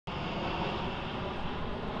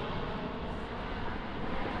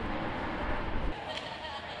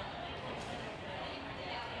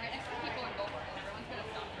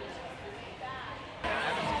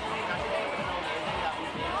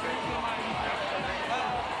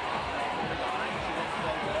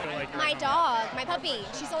my puppy.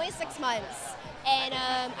 She's only 6 months. And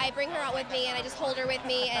I bring her out with me, and I just hold her with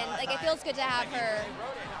me, and like it feels good to have her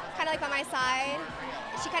kind of like by my side.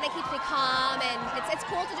 She kind of keeps me calm, and it's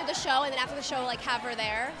cool to do the show, and then after the show, like have her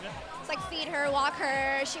there. It's like feed her, walk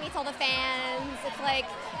her. She meets all the fans. It's like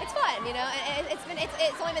it's fun, you know. And it's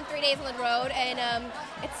only been 3 days on the road, and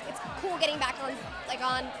it's cool getting back on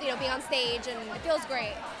being on stage, and it feels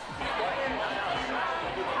great.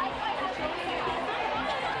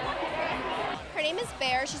 Her name is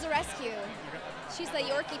Bear. She's a rescue. She's the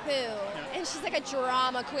Yorkie Poo, and she's like a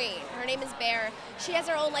drama queen. Her name is Bear. She has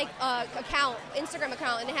her own Instagram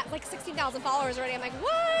account, and it has like 16,000 followers already. I'm like,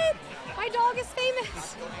 what? My dog is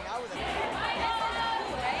famous.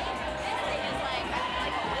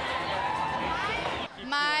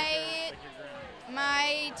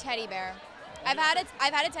 My teddy bear. I've had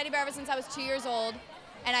a teddy bear ever since I was 2 years old,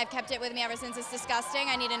 and I've kept it with me ever since. It's disgusting.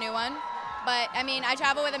 I need a new one. But, I mean, I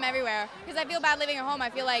travel with him everywhere because I feel bad leaving him home. I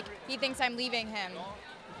feel like he thinks I'm leaving him.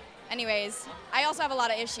 Anyways, I also have a lot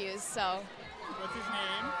of issues, so. What's his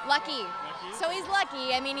name? Lucky. So he's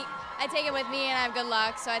lucky. I mean, I take it with me and I have good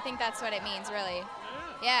luck, so I think that's what it means, really.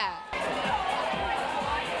 Yeah.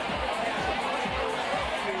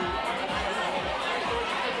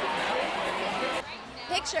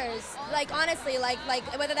 Pictures, like honestly, like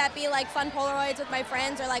whether that be like fun Polaroids with my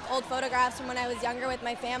friends or like old photographs from when I was younger with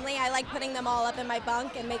my family. I like putting them all up in my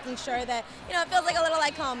bunk and making sure that, you know, it feels like a little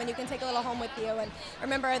like home, and you can take a little home with you and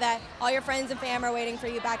remember that all your friends and fam are waiting for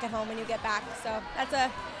you back at home when you get back. So that's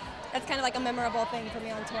kind of like a memorable thing for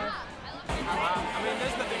me on tour. I mean,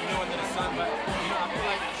 there's nothing new under the sun, but you know, I feel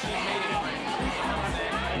like she made it.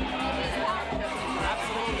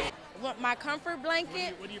 Absolutely. My comfort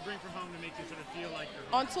blanket. What do you bring from home to make you sort of feel like you're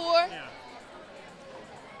on tour? Yeah.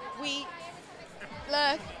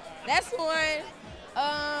 Look, that's one.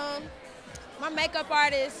 My makeup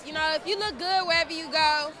artist. You know, if you look good wherever you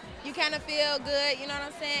go, you kind of feel good. You know what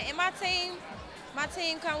I'm saying? And my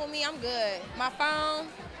team come with me. I'm good. My phone,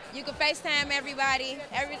 you can FaceTime everybody.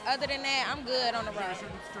 Other than that, I'm good on the road.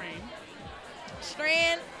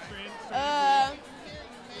 Strand.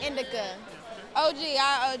 Indica. OG,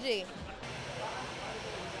 OG.